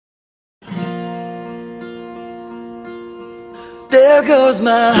there goes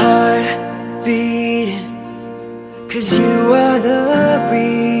my heart beating, 'cause you are the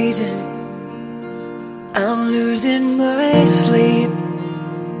reason I'm losing my sleep.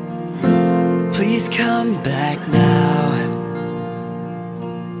 Please come back now.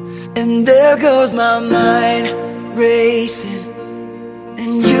 And there goes my mind racing,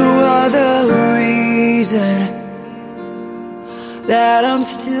 and you are the reason that I'm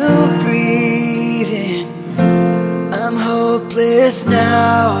still breathing. I'm hopeless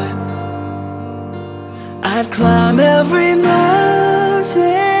now. I'd climb every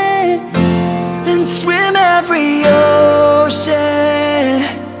mountain and swim every ocean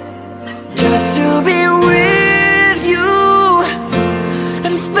just to be with you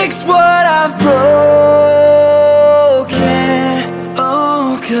and fix what I've broken. Oh,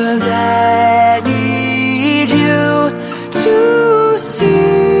 'cause I need you to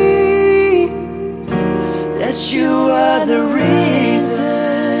see that you are the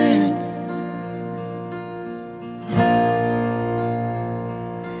reason.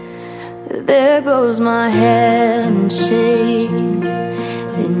 There goes my hand shaking,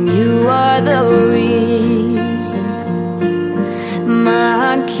 then you are the reason. My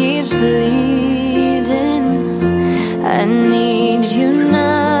heart keeps bleeding, I need you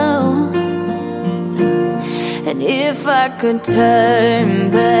now. And if I could turn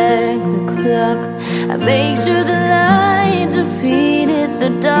back the clock, I'd make sure the light defeated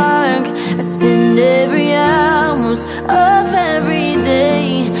the dark. I spend every hour of every day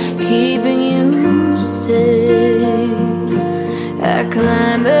keeping you safe. I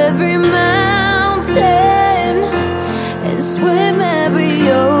climb every mountain and swim every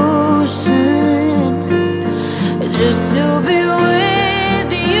ocean just to be with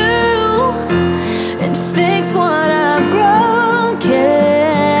you and fix what I'm broken.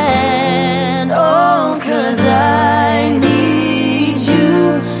 Oh, 'cause I need you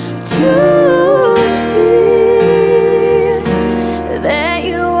to see that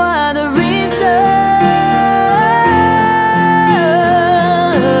you are the reason.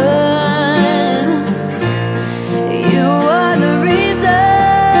 You are the reason.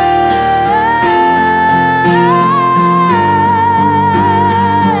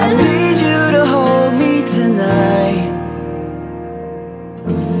 I need you to hold me tonight.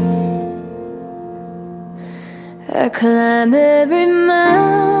 I climb every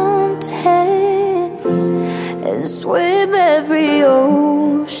mountain and swim every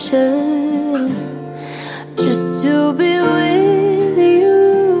ocean just to be with you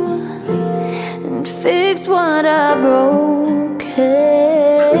and fix what I broken.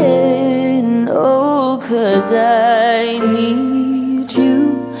 Oh, 'cause I need